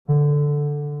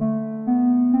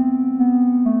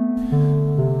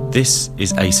This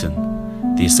is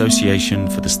ASEN, the Association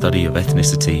for the Study of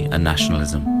Ethnicity and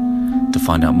Nationalism. To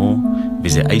find out more,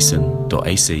 visit asen.ac.uk.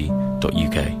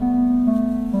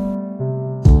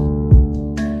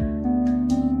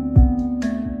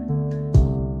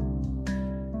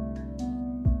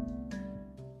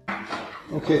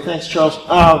 Okay, thanks, Charles.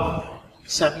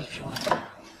 Sami, if you want.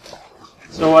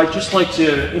 So I'd just like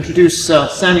to introduce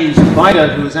Sami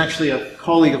Zubaida, who is actually a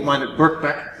colleague of mine at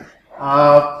Birkbeck.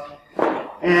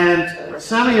 And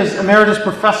Sami is Emeritus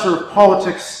Professor of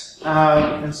Politics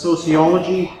and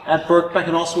Sociology at Birkbeck,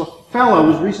 and also a fellow,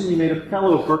 was recently made a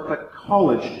fellow of Birkbeck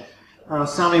College.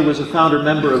 Sami was a founder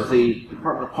member of the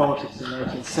Department of Politics in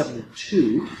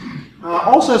 1972.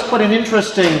 Also has quite an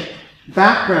interesting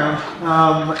background,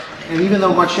 and even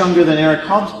though much younger than Eric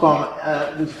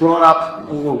Hobsbawm, was brought up,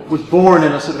 or was born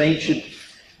in a sort of ancient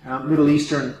Middle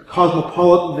Eastern,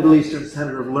 cosmopolitan Middle Eastern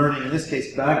center of learning, in this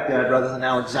case Baghdad rather than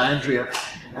Alexandria,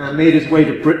 made his way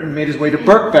to Britain, made his way to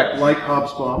Birkbeck like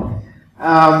Hobsbawm.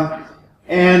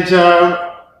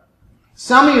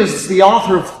 Sami is the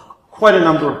author of quite a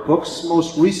number of books,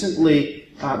 most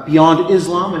recently Beyond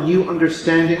Islam, A New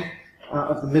Understanding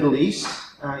of the Middle East.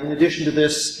 In addition to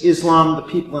this, Islam, the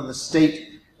People and the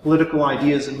State, Political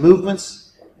Ideas and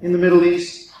Movements in the Middle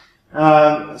East.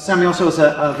 Sami also has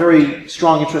a very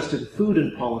strong interest in food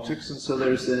and politics, and so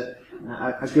there's a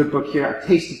good book here, A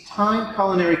Taste of Time,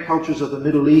 Culinary Cultures of the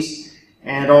Middle East,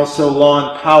 and also Law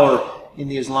and Power in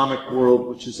the Islamic World,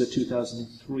 which is a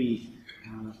 2003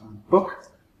 book.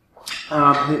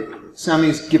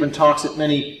 Sami's given talks at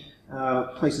many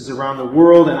places around the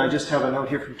world, and I just have a note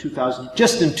here from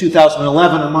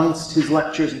 2011, amongst his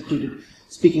lectures included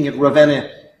speaking at Ravenna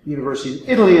University in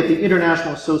Italy at the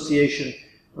International Association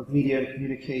of Media and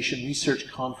Communication Research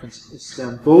Conference,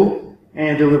 Istanbul,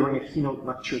 and delivering a keynote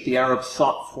lecture at the Arab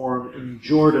Thought Forum in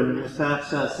Jordan. And with that,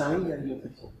 Sami, you have the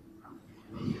floor.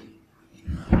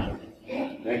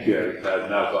 Thank you, Eric. I've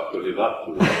now got to live up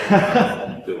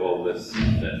to all this,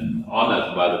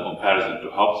 honored by the comparison to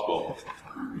Hobsbawm.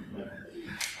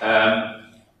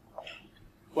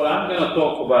 Well, I'm going to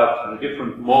talk about the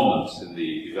different moments in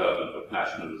the development of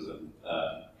nationalism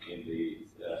in the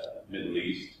Middle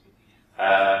East,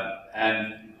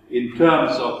 and in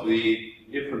terms of the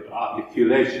different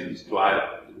articulations to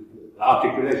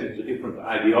different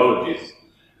ideologies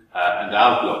and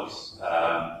outlooks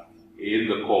in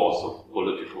the course of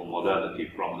political modernity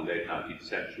from the late 19th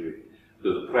century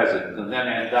to the present, and then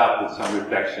end up with some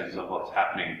reflections on what's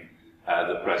happening at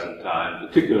the present time,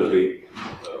 particularly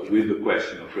with the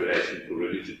question of relation to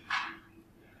religion.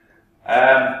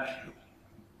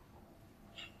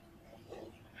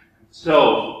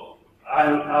 So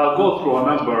I'll go through a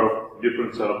number of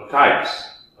different sort of types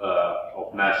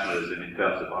of nationalism in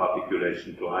terms of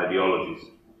articulation to ideologies.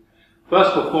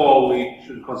 First of all, we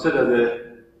should consider the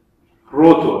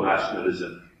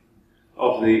proto-nationalism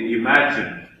of the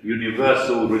imagined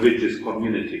universal religious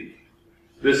community.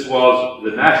 This was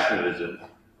the nationalism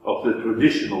of the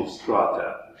traditional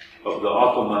strata of the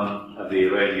Ottoman and the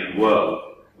Iranian world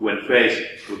when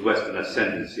faced with Western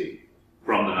ascendancy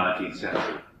from the 19th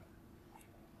century.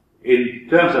 In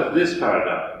terms of this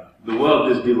paradigm, the world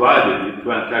is divided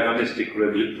into antagonistic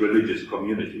religious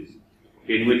communities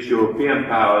in which European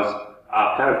powers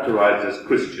are characterized as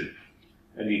Christian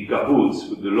and in cahoots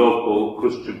with the local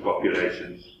Christian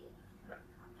populations,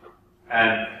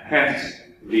 and hence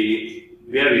the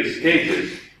various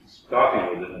stages,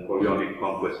 starting with the Napoleonic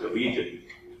conquest of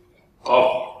Egypt,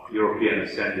 of European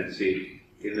ascendancy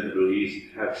in the Middle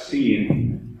East, have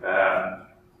seen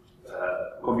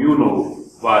communal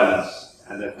violence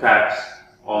and attacks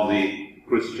on the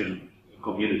Christian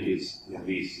communities in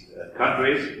these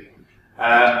countries.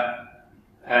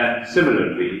 And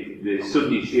similarly, the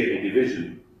Sunni-Shia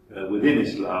division within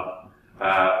Islam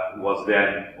was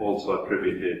then also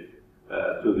attributed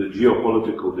to the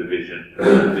geopolitical division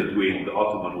between the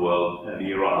Ottoman world and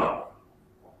Iran.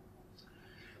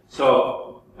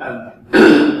 So,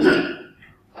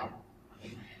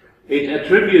 it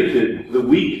attributed the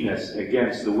weakness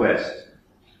against the West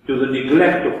to the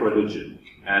neglect of religion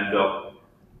and of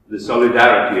the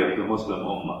solidarity of the Muslim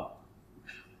Ummah.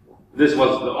 This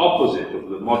was the opposite of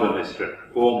the modernist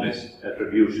reformist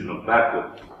attribution of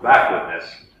backwardness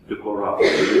to corrupt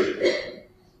religion.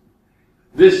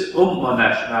 This Ummah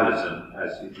nationalism,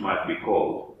 as it might be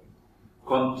called,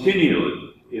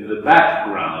 continued in the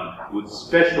background with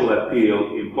special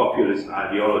appeal in populist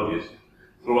ideologies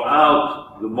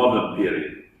throughout the modern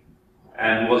period,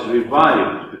 and was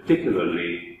revived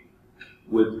particularly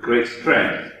with great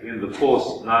strength in the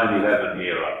post-9/11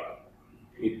 era.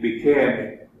 It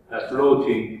became a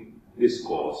floating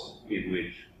discourse in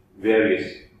which various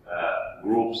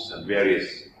groups and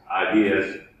various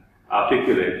ideas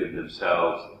articulated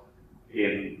themselves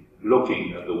in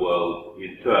looking at the world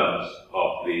in terms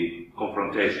of the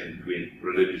confrontation between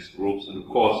religious groups, and of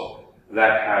course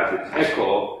that has its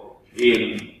echo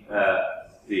in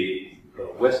the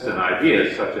Western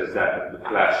ideas, such as that of the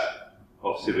clash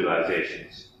of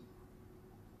civilizations.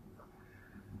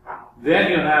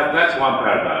 Then you have, that's one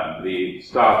paradigm, the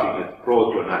starting at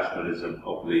proto-nationalism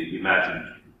of the imagined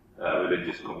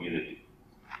religious community.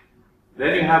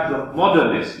 Then you have the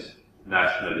modernist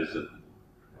nationalism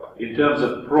in terms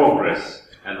of progress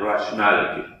and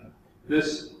rationality.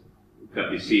 This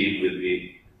can be seen with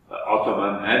the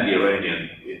Ottoman and Iranian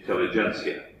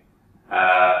intelligentsia,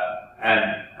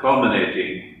 and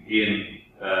culminating in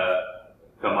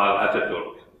Kemal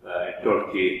Atatürk in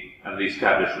Turkey and the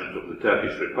establishment of the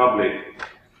Turkish Republic,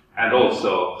 and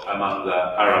also among the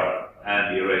Arab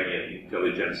and Iranian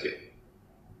intelligentsia.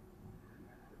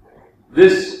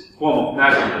 This form of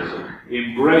nationalism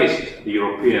embraced the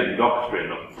European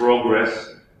doctrine of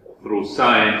progress through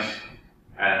science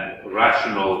and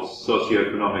rational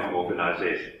socio-economic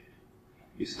organization.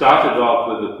 It started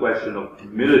off with the question of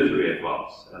military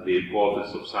advance and the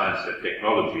importance of science and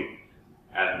technology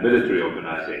and military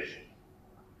organization,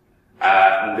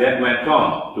 and then went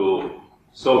on to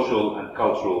social and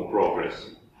cultural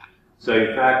progress. So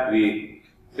in fact, the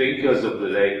thinkers of the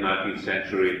late 19th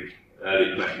century,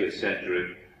 early 20th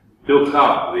century, took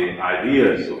up the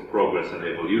ideas of progress and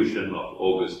evolution of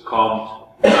Auguste Comte,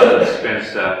 Alan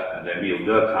Spencer, and Emile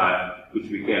Durkheim, which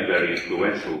became very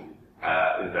influential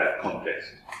in that context.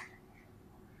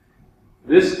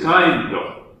 This kind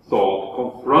of thought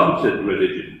confronted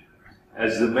religion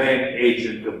as the main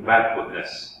agent of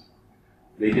backwardness.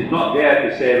 They did not dare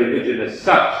to say religion as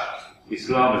such,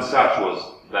 Islam as such was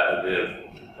the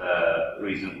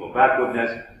reason for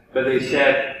backwardness, but they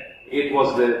said it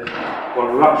was the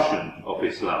corruption of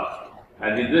Islam.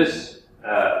 And in this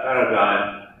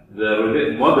paradigm,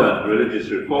 the modern religious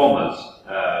reformers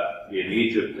in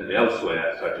Egypt and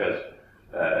elsewhere, such as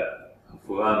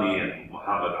Fulani and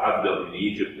Muhammad Abdul in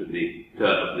Egypt at the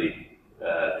turn of the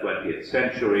 20th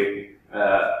century,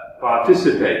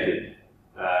 participated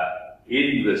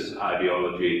in this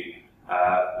ideology,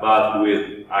 but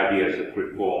with ideas of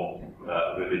reform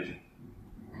religion.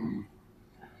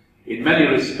 In many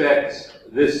respects,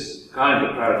 this kind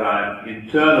of paradigm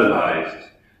internalized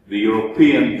the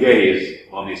European gaze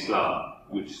on Islam,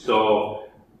 which saw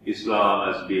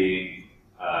Islam as being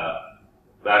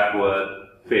backward,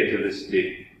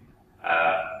 fatalistic,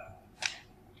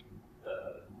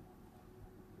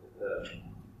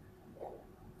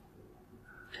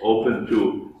 open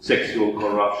to sexual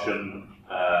corruption,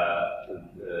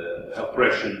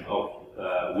 oppression of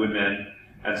women,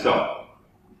 and so on.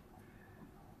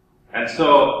 And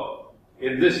so,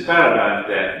 in this paradigm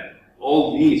then,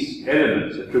 all these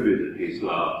elements attributed to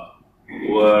Islam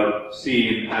were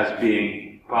seen as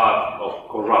being part of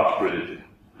corrupt religion.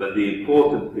 But the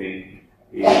important thing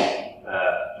is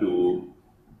to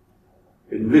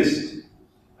enlist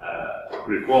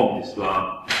reformed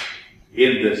Islam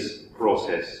in this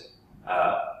process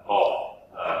of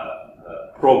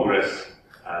progress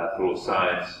through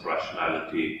science,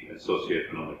 rationality, and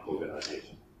socio-economic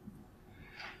organization.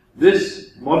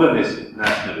 This modernist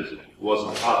nationalism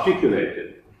was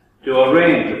articulated to a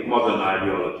range of modern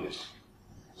ideologies.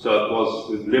 So it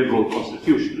was with liberal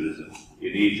constitutionalism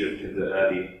in Egypt in the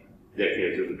early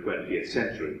decades of the 20th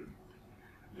century,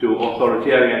 to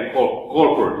authoritarian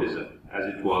corporatism, as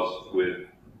it was with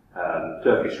the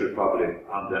Turkish Republic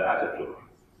under Atatürk,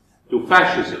 to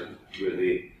fascism, with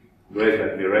the great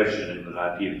admiration in the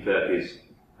 1930s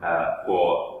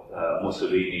for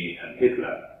Mussolini and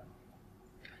Hitler,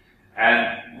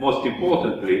 and most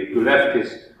importantly, to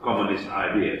leftist communist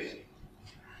ideas.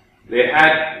 They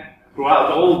had,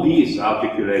 throughout all these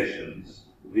articulations,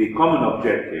 the common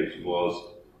objectives was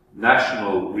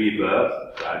national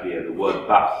rebirth, the idea, the word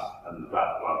Ba'ath, and the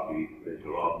Ba'ath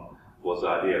later on was the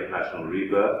idea of national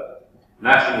rebirth,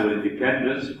 national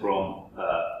independence from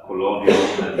colonial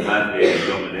and man-made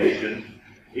domination,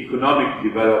 economic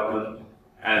development,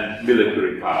 and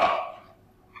military power.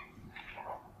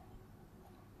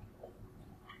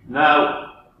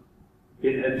 Now,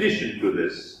 in addition to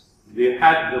this, they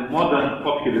had the modern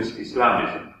populist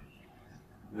Islamism,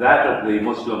 that of the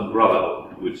Muslim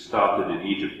Brotherhood, which started in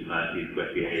Egypt in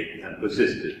 1928 and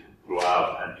persisted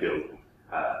throughout until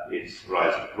its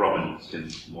rise to prominence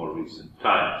in more recent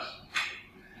times.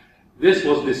 This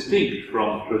was distinct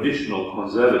from traditional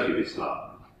conservative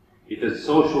Islam. It is a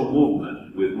social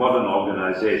movement with modern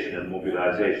organization and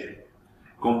mobilization,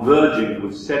 converging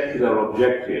with secular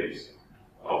objectives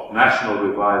of national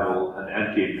revival and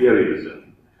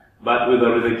anti-imperialism, but with a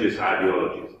religious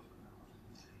ideology.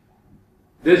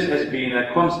 This has been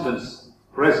a constant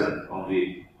present on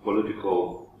the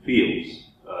political fields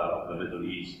of the Middle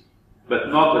East, but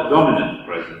not a dominant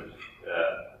presence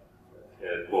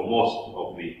for most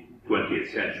of the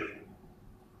 20th century.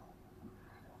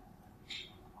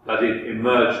 But it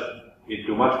emerged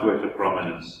into much greater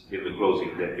prominence in the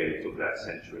closing decades of that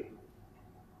century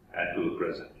and to the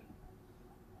present.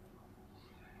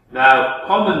 Now,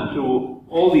 common to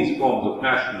all these forms of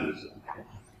nationalism,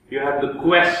 you have the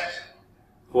quest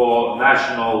for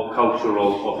national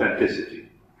cultural authenticity.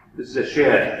 This is a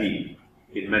shared theme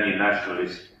in many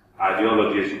nationalist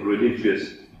ideologies,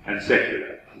 religious and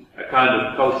secular, a kind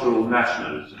of cultural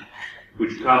nationalism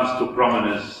which comes to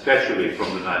prominence especially from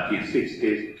the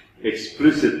 1960s,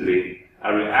 explicitly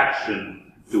a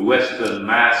reaction to Western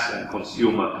mass and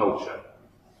consumer culture.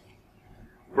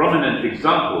 Prominent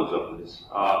examples of this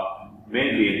are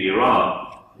mainly in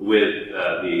Iran, with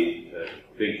the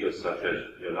thinkers such as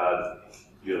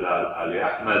Jalal Ali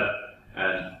Ahmad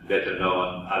and better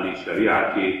known Ali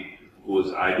Shariati,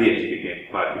 whose ideas became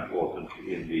quite important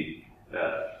in the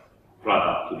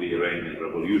run-up to the Iranian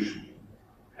Revolution.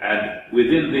 And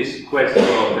within this quest for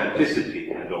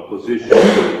authenticity and opposition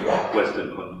to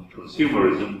Western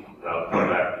consumerism, I'll come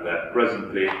back to that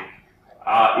presently,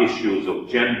 are issues of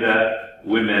gender,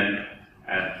 women,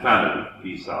 and family.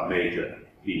 These are major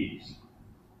themes.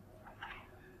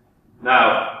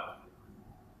 Now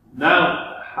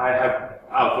I have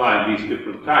outlined these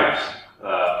different types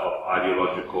of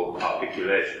ideological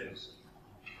articulations.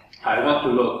 I want to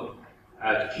look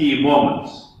at key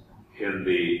moments in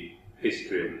the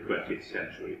history of the 20th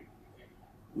century,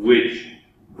 which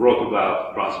brought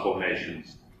about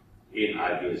transformations in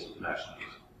ideas of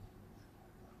nationalism.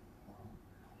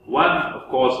 One, of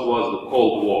course, was the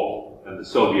Cold War and the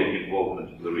Soviet involvement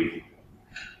in the region.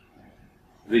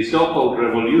 The so-called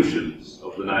revolutions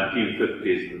of the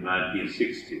 1950s and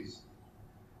 1960s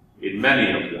in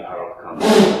many of the Arab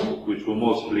countries, which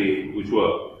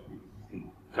were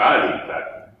entirely, in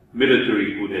fact,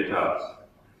 military coup d'etats,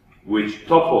 which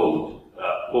toppled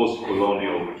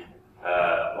post-colonial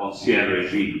ancien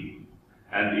regime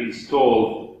and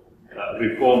installed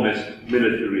reformist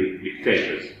military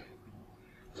dictators.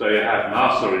 So you have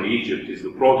Nasser in Egypt is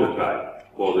the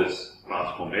prototype for this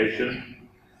transformation.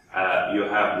 You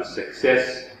have the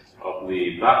success of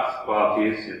the Ba'ath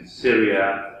parties in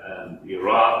Syria and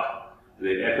Iraq, the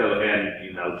FLN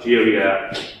in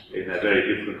Algeria, in a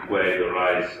very different way, the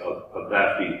rise of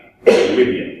Gaddafi in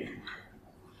Libya.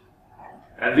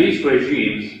 And these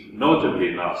regimes,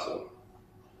 notably Nasser,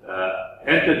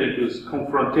 entered into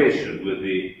confrontation with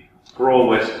the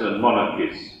pro-Western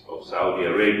monarchies of Saudi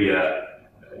Arabia,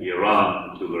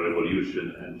 Iran until the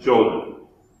revolution, and Jordan.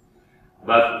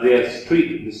 But the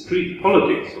street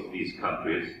politics of these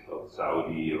countries, of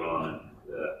Saudi, Iran,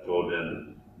 and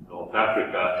Jordan, and North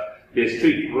Africa, their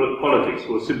street politics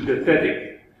were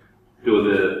sympathetic to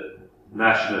the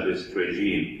nationalist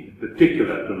regime, in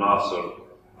particular to Nasser,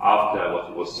 after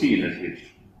what was seen as his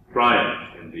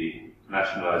triumph in the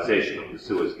nationalization of the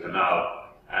Suez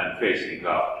Canal and facing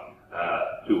up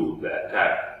to the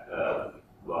attack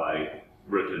by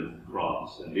Britain,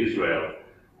 France, and Israel,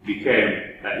 became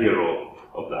a hero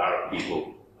of the Arab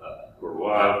people for a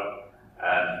while.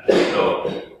 And so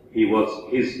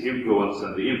his influence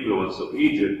and the influence of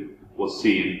Egypt was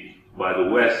seen by the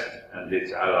West and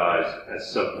its allies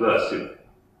as subversive.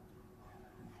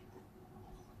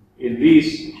 In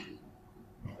these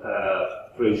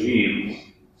regimes,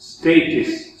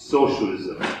 statist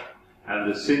socialism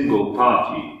and the single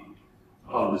party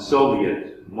on the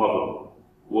Soviet model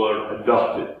were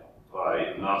adopted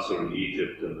by Nasser in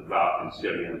Egypt and the Ba'ath in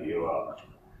Syria and Iraq.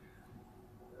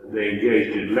 They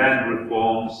engaged in land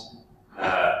reforms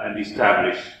and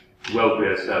established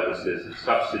welfare services and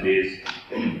subsidies.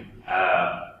 And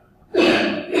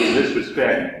in this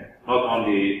respect, not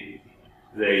only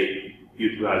they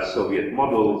utilized Soviet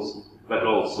models, but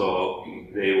also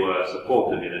they were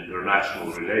supported in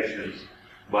international relations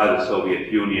by the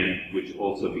Soviet Union, which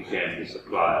also became the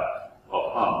supplier of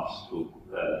arms to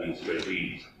these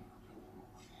regimes.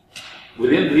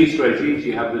 Within these regimes,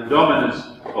 you have the dominance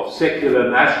of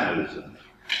secular nationalism,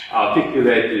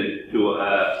 articulated to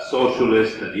a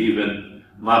socialist and even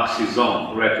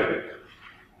Marxism rhetoric.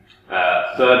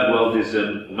 Third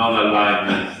worldism,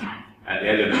 non-alignment, and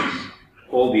elements.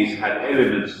 All these had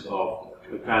elements of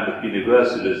a kind of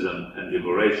universalism and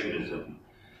liberationism.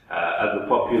 At the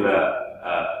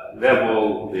popular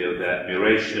level, the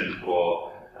admiration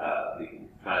for the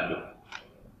kind of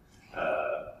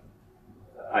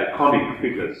iconic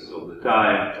figures of the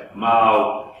time,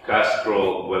 Mao,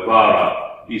 Castro,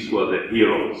 Guevara. These were the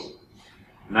heroes.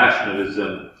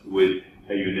 Nationalism with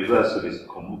a universalist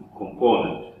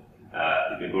component,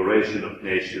 liberation of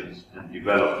nations and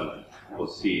development,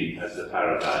 was seen as the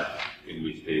paradigm in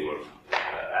which they were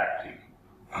acting.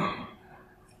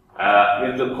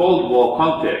 In the Cold War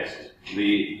context,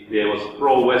 there was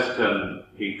pro-Western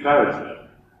encouragement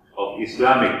of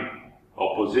Islamic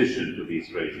opposition to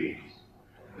these regimes,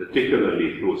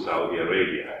 particularly through Saudi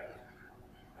Arabia.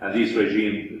 And these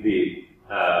regimes, the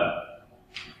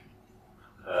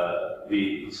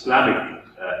Islamic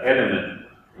element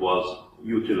was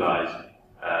utilized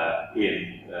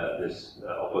in this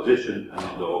opposition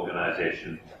and in the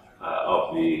organization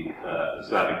of the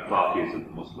Islamic parties of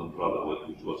the Muslim Brotherhood,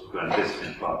 which was a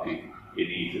clandestine party in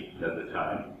Egypt at the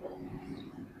time.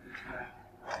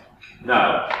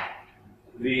 Now,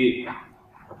 the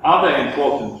other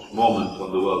important moment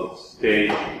on the world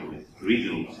stage,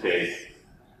 regional stage,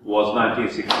 was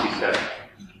 1967,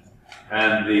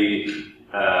 and the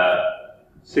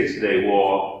Six-Day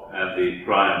War and the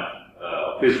triumph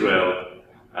of Israel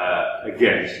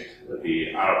against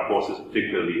the Arab forces,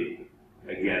 particularly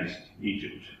against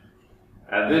Egypt.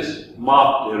 And this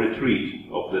marked a retreat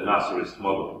of the Nasserist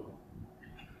model.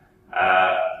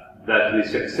 That the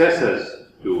successors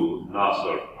to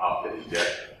Nasser after his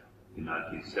death in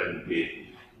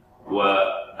 1970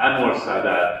 were Anwar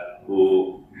Sadat,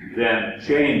 who then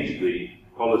changed the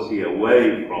policy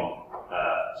away from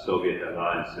Soviet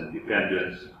alliance and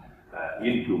dependence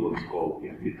into what's called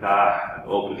infitah, an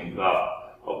opening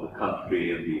up of the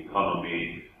country and the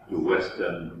economy to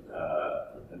Western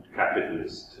and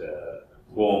capitalist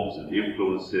forms and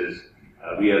influences,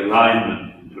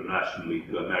 realignment internationally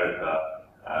to America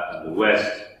and the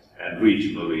West, and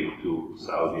regionally to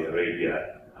Saudi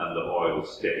Arabia and the oil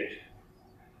state.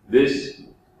 This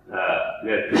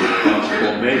led to the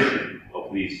transformation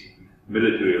of these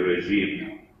military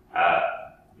regimes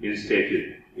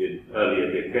instated in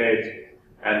earlier decades,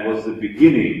 and was the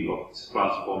beginning of this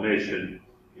transformation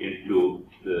into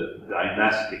the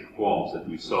dynastic forms that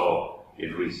we saw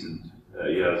in recent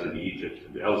years in Egypt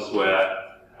and elsewhere,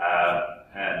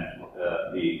 and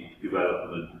the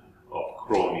development of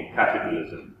crony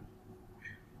capitalism.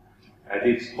 And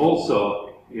it's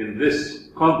also in this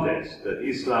context that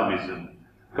Islamism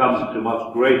comes into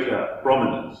much greater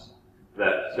prominence,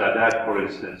 that Sadat, for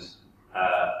instance,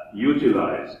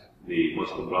 utilized the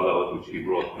Muslim Brotherhood, which he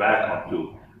brought back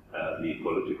onto the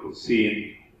political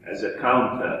scene, as a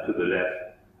counter to the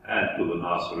left and to the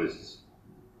Nasserists.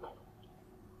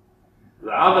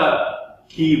 The other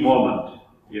key moment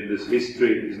in this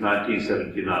history is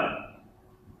 1979.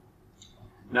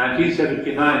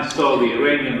 1979 saw the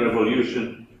Iranian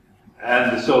Revolution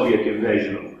and the Soviet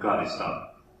invasion of Afghanistan.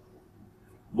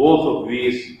 Both of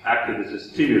these acted as a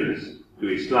stimulus to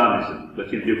Islamism,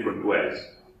 but in different ways.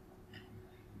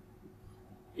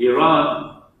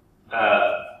 Iran,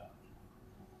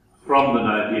 from the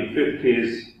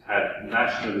 1950s, had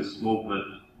nationalist movement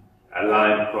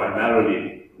aligned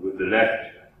primarily with the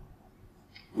left,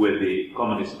 with the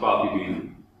Communist Party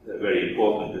being very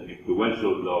important and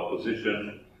influential in the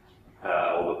opposition,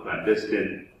 or the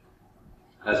clandestine,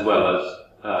 as well as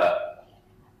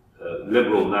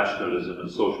liberal nationalism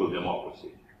and social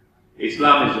democracy.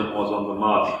 Islamism was on the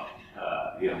margin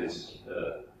in this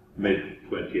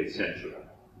mid-20th century.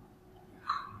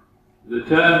 The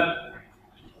term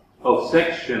of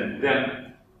sections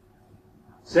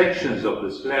of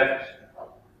this left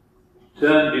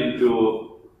turned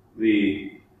into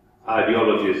the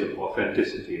ideologies of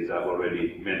authenticity, as I've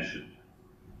already mentioned.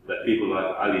 That people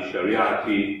like Ali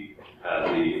Shariati,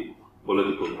 the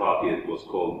political party that was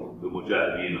called the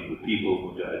Mujahideen of the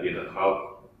People, Mujahideen al-Khalq,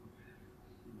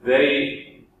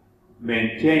 they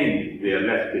maintained their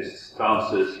leftist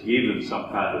stances, even some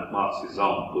kind of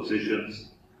Marxism positions,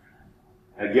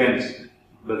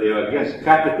 but they were against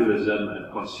capitalism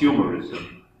and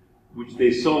consumerism, which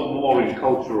they saw more in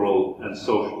cultural and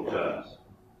social terms.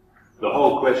 The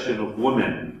whole question of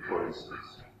women, for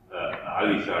instance,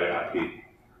 Ali Shariati,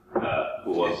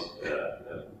 who was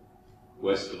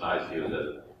westernized, he was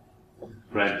a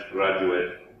French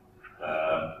graduate,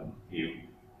 he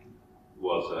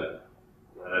was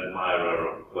an admirer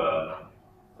of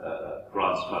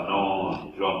Frantz Fanon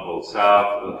and Jean-Paul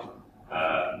Sartre,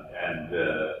 and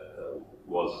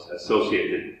was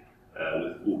associated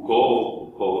with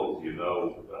Foucault. Foucault, as you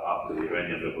know, after the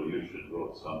Iranian Revolution,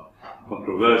 wrote some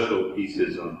controversial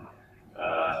pieces on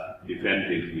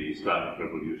defending the Islamic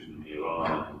Revolution in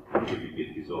Iran and giving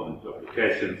it his own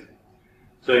interpretations.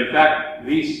 So in fact,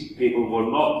 these people were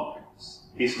not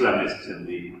Islamists in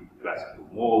the classical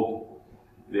mold.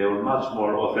 They were much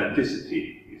more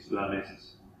authenticity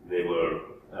Islamists.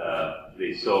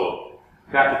 They saw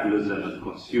capitalism and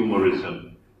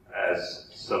consumerism as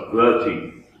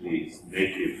subverting the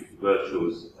native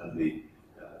virtues and the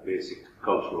basic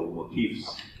cultural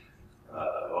motifs.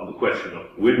 On the question of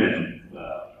women,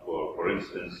 for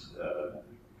instance,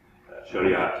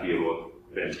 Shariati wrote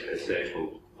an essay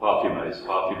called Fatima is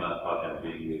Fatima, Fatima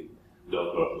being the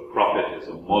daughter of the Prophet, as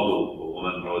a model for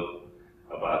womanhood,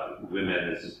 about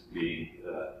women as being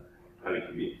having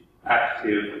to be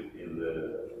active in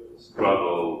the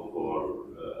struggle for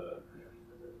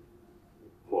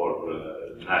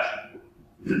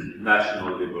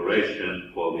national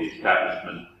liberation, for the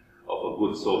establishment of a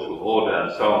good social order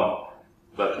and so on,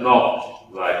 but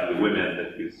not like the women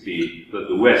that you see that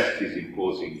the West is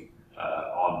imposing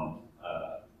on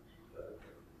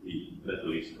the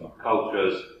Middle Eastern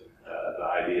cultures, the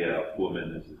idea of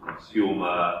women as a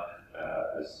consumer,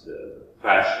 as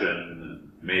fashion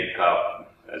and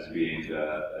makeup, as being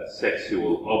a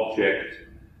sexual object.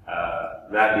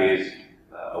 That is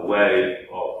a way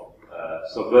of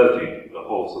subverting the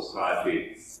whole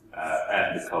society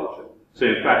and the culture. So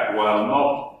in fact, while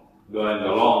not going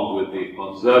along with the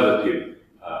conservative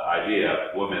idea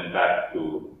of women back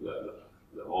to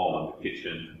the home and the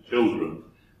kitchen and children,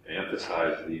 they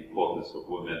emphasize the importance of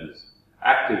women as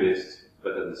activists,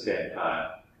 but at the same time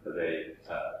they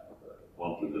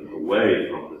wanted them away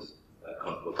from this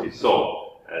what they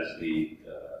saw as the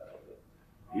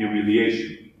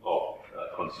humiliation of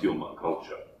consumer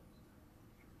culture.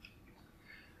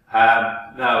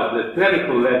 Now, the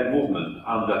clerical-led movement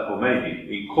under Khomeini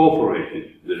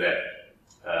incorporated the left,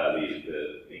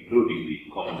 including the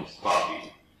Communist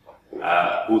Party,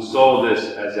 who saw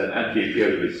this as an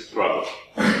anti-imperialist struggle.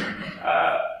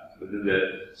 But in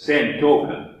the same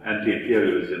token,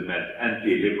 anti-imperialism meant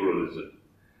anti-liberalism.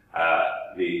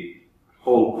 The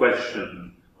whole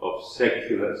question of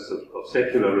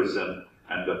secularism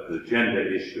and of the gender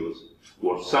issues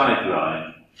were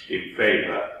sidelined in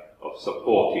favor of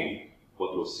supporting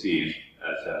what was seen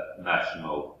as a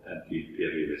national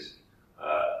anti-imperialist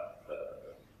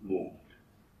movement.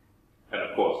 And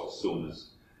of course, as soon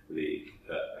as the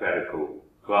clerical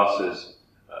classes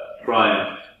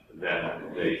triumphed,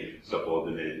 then they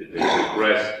subordinated, they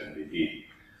suppressed, and indeed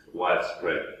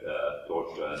widespread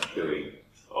torture and killing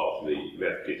of the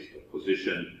leftist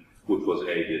opposition, which was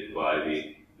aided by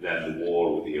the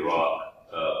war with Iraq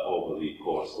over the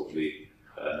course of the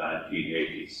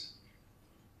 1980s.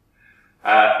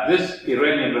 This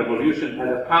Iranian revolution had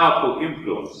a powerful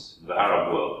influence in the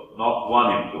Arab world, not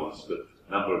one influence, but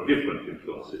a number of different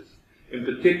influences, in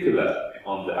particular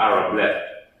on the Arab left,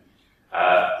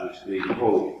 which the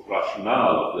whole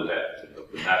rationale of the left,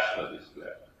 of the nationalist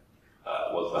left,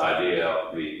 was the idea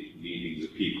of leading the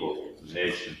people, the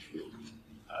nation to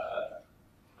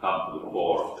come to the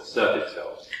fore and assert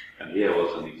itself. And here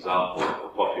was an example of a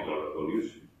popular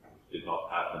revolution. It did not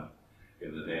happen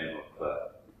in the name of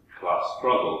class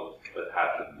struggle, but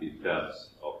happened in terms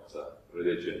of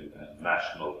religion and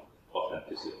national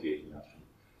authenticity.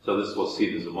 So this was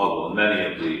seen as a model, and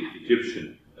many of the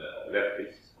Egyptian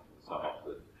leftists, some of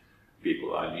the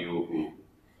people I knew who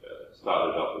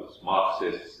started off as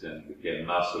Marxists and became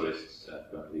Nasserists, and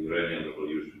when the Iranian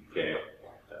Revolution came,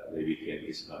 they became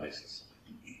Islamists.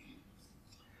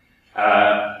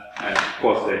 And of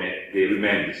course they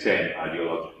remain the same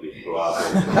ideologically throughout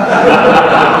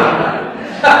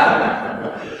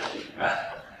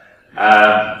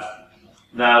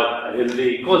now, in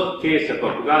the case of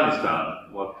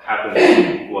Afghanistan, what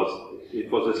happened was it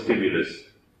was a stimulus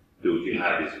to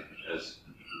jihadism. As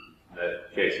the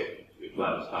case of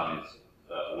Afghanistan is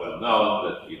well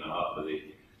known, that after the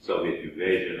Soviet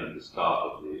invasion and the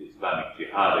start of the Islamic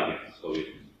Jihad against the Soviet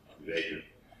invasion,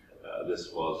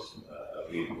 this was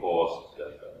reinforced,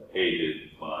 aided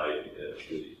by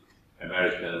the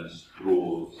Americans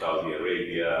through Saudi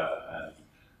Arabia, and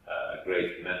a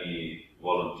great many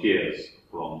volunteers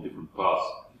from different parts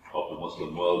of the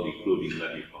Muslim world, including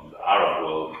many from the Arab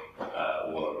world,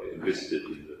 were enlisted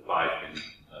in the fight in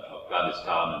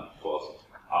Afghanistan. And of course,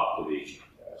 after the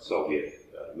Soviet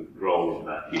withdrawal in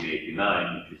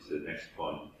 1989, which is the next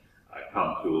point I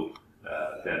come to,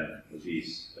 then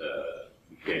these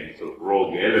became sort of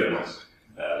rogue elements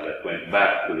that went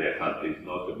back to their countries,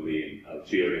 notably in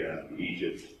Algeria and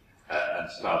Egypt, and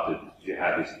started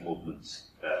jihadist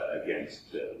movements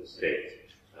against the state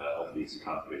of these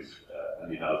countries,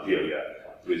 and in Algeria,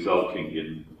 resulting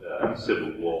in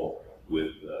civil war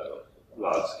with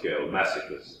large-scale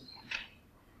massacres.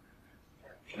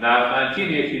 Now,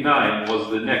 1989 was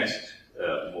the next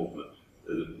movement.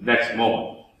 the next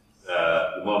moment,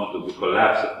 the moment of the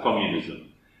collapse of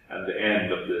communism and the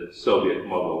end of the Soviet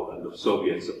model and of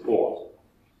Soviet support.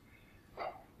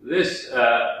 This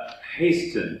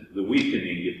hastened the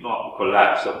weakening, if not the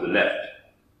collapse, of the left.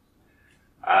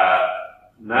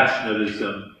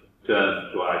 Nationalism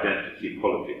turned to identity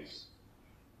politics.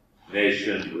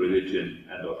 Nation, religion,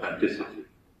 and authenticity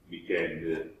became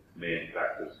the main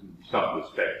factors in some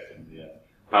respects, and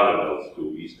parallels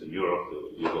to Eastern Europe,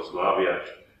 to Yugoslavia,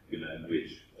 in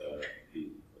which the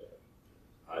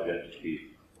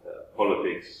identity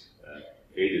politics,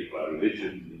 aided by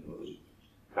religion, the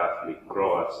Catholic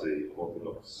Croats, the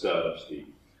Orthodox Serbs, the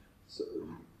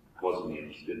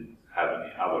Bosnians didn't have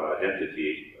any other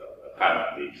identity,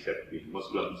 apparently, except being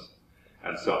Muslims,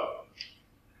 and so on.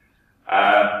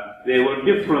 There were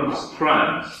different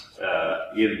strands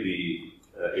in the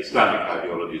Islamic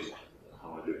ideologies.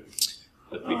 How am I doing?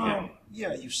 That became,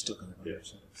 yeah, you've still got it. Yeah.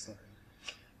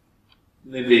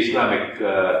 In the Islamic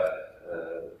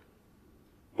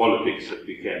politics that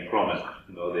became prominent,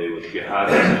 there was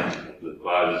jihadism, the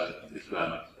violence of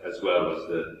Islamic, as well as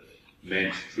the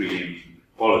mainstream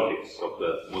politics of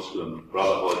the Muslim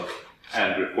Brotherhood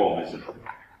and reformism.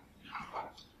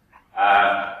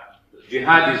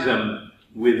 Jihadism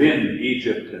within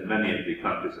Egypt and many of the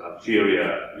countries,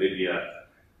 Algeria, Libya,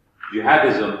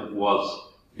 jihadism was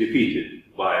defeated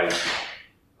by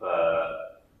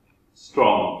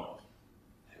strong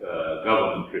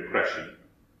government repression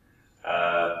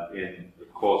in the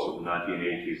course of the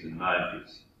 1980s and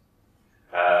 90s.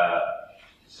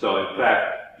 So in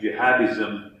fact,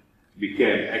 jihadism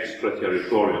became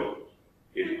extraterritorial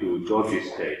into dodgy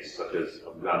states such as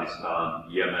Afghanistan,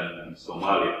 Yemen, and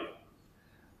Somalia,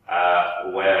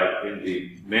 where in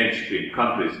the mainstream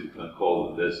countries, you can call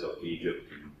them this, of Egypt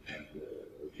and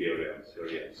Algeria and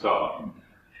Syria and so on,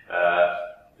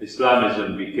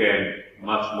 Islamism became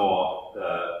much more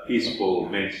peaceful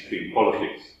mainstream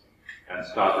politics and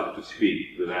started to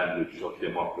speak the language of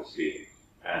democracy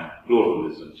and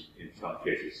pluralism in some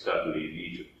cases, certainly in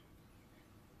Egypt.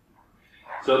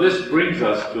 So this brings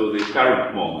us to the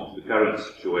current moment, the current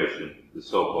situation, the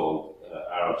so-called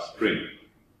Arab Spring.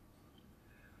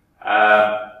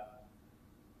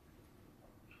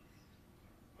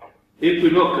 If we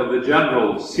look at the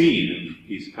general scene in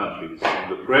these countries, in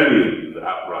the prelude to the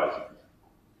uprising,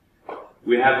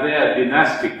 we have there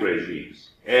dynastic regimes,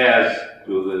 heirs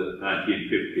to the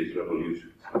 1950s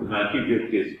revolutions. The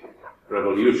 1950s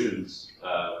revolutions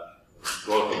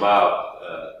brought about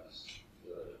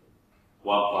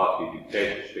one-party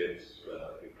dictatorships,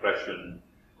 repression,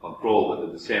 control, but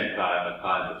at the same time a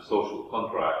kind of social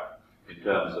contract in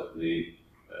terms of the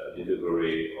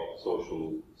delivery of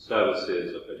social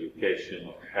services, of education,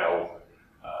 of health,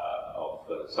 of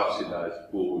subsidized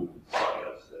food, such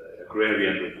as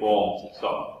agrarian reforms and so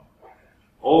on.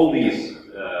 All these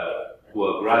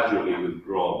were gradually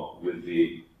withdrawn with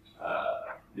the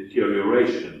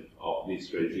deterioration of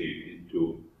this regime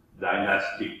into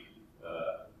dynastic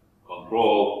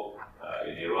control.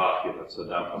 In Iraq, you have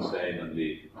Saddam Hussein and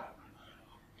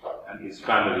his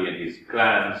family and his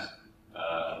clans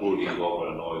ruling over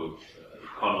an oil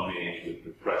economy with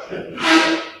repression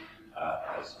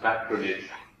as patronage.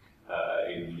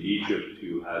 In Egypt,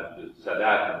 you had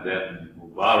Sadat and then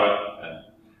Mubarak, and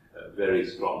a very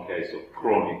strong case of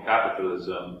crony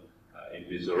capitalism,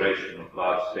 immiseration of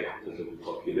large sectors of the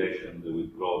population, the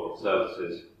withdrawal of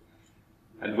services.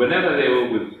 And whenever there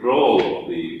were withdrawal of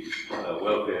the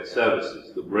welfare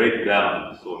services, the breakdown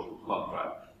of the social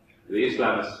contract, the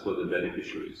Islamists were the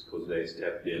beneficiaries because they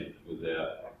stepped in with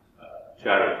their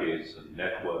charities and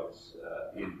networks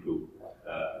into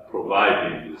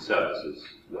providing the services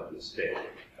that the state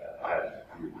had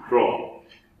withdrawn.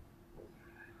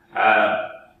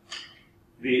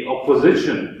 The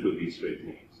opposition to these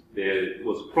regimes, there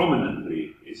was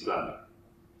prominently Islamic.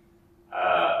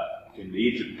 In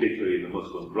Egypt, particularly the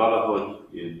Muslim Brotherhood,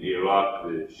 in Iraq,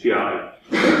 the Shiite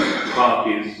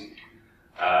parties,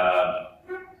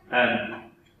 and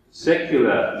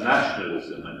secular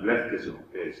nationalism and leftism of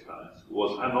various kinds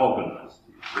was unorganized.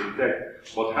 In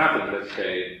fact, what happened, let's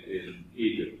say, in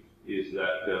Egypt is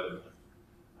that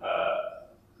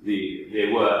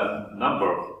there were a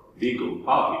number of legal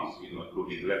parties,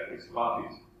 including leftist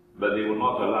parties, but they were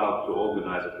not allowed to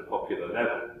organize at the popular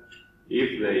level.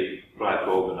 If they tried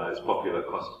to organize popular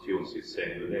constituencies,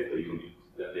 saying the labor unions,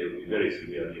 then they would be very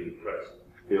severely repressed.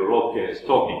 They were okay as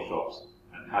talking shops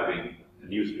and having a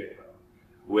newspaper.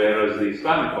 Whereas the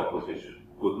Islamic opposition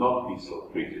could not be so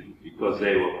treated because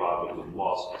they were part of the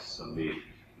mosques and the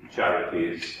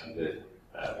charities and the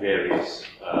various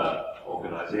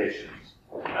organizations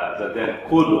that then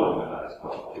could organize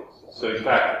politics. So in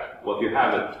fact, what you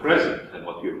have at present, and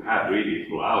what you've had really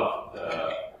throughout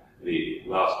the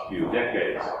last few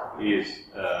decades, is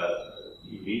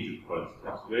in Egypt, for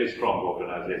instance, very strong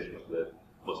organization of the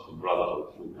Muslim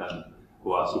Brotherhood,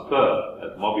 who are superb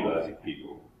at mobilizing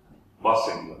people,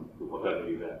 busing them to whatever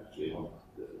event they want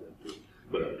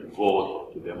to vote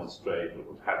or to demonstrate or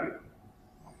what have you.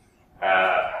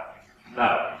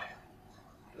 Now,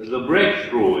 the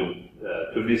breakthrough in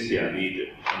Tunisia and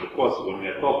Egypt, and of course when we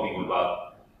are talking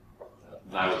about,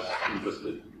 I was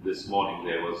interested this morning,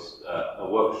 there was a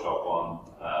workshop on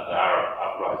the Arab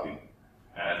uprising,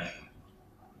 and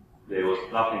there was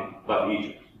nothing but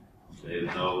Egypt. There is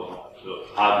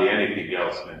hardly anything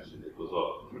else mentioned. It was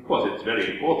all, of course it's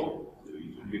very important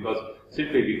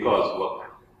simply because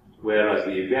whereas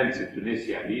the events in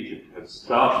Tunisia and Egypt have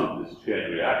started this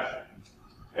chain reaction,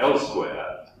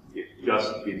 elsewhere it's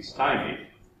just been stymied,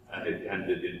 and it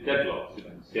ended in deadlocks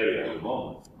in Syria at the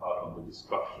moment, apart from the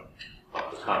destruction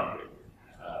of the country.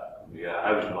 We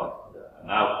have not an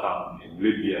outcome in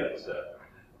Libya.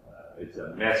 It's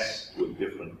a mess with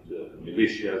different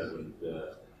militias and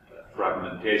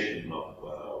fragmentation of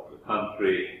the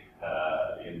country.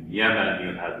 In Yemen,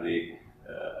 you had the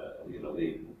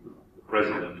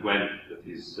president went with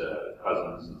his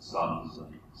cousins and sons,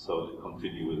 and so they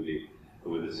continue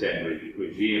with the same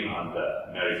regime under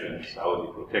American and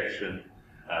Saudi protection.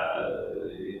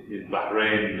 In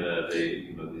Bahrain,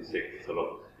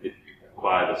 it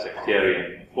acquired a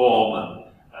sectarian form,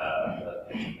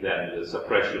 and then the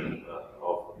suppression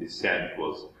of dissent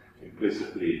was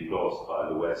implicitly endorsed by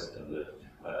the West and the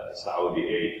Saudi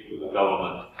aid to the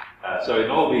government. So in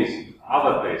all these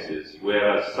other places,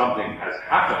 whereas something has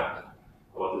happened,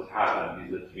 what has happened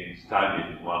is it's been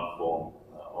stymied in one form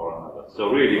or another. So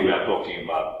really we are talking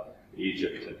about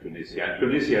Egypt and Tunisia. And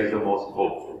Tunisia is the most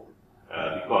hopeful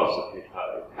because it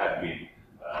had been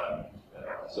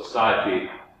a society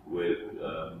with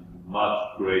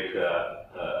much greater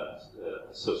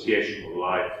associational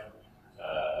life,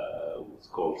 it's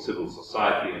called civil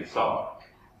society and so on.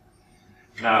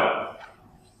 Now,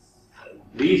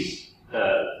 these,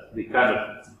 the kind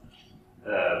of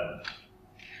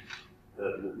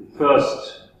the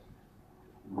first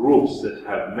groups that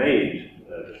have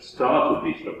that started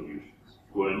these revolutions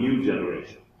were a new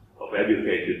generation of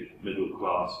educated middle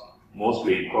class,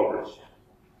 mostly impoverished,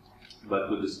 but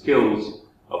with the skills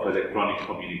of electronic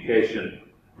communication,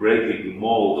 breaking the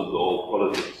mold of the old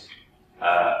politics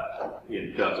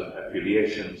in terms of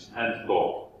affiliations and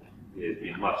thought. There's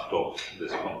been much talk at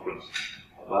this conference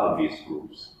about these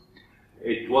groups.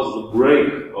 It was the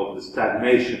break of the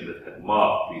stagnation that had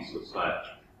marked these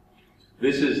societies.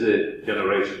 This is the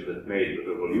generation that made the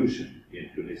revolution in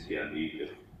Tunisia and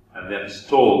Egypt, and then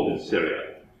stalled in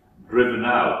Syria, driven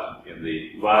out in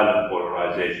the violent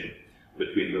polarization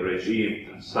between the regime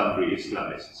and sundry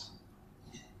Islamists.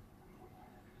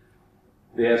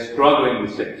 They are struggling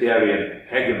with sectarian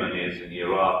hegemonies in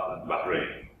Iraq and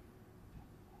Bahrain.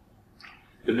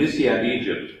 Tunisia and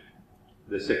Egypt,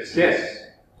 the success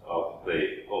of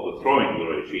the overthrowing the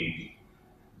regime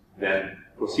then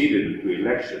proceeded into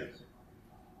elections,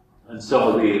 and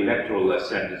so the electoral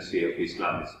ascendancy of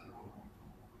Islamism.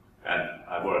 And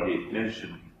I've already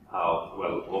mentioned how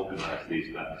well organized the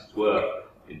Islamists were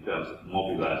in terms of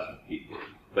mobilizing people.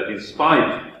 But in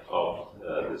spite of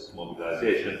this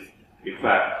mobilization, in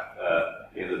fact,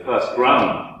 in the first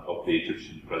round of the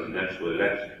Egyptian presidential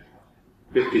election,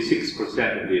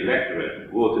 56% of the electorate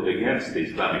voted against the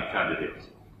Islamic candidates.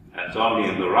 And it's only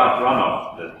in the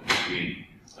runoff that between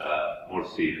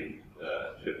Morsi and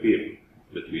Shafir,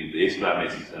 between the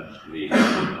Islamists and the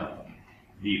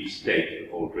deep state,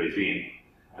 the old regime,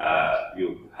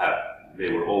 they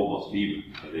were almost even.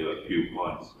 There were a few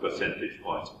percentage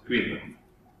points between them.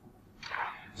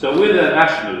 So with the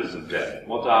nationalism then,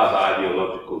 what are the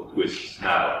ideological twists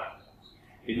now?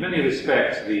 In many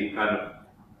respects, the kind of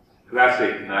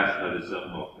classic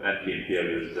nationalism of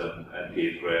anti-imperialism,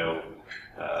 anti-Israel,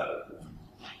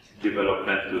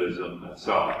 developmentalism, and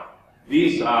so on.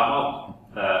 These are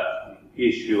not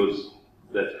issues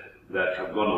that have gone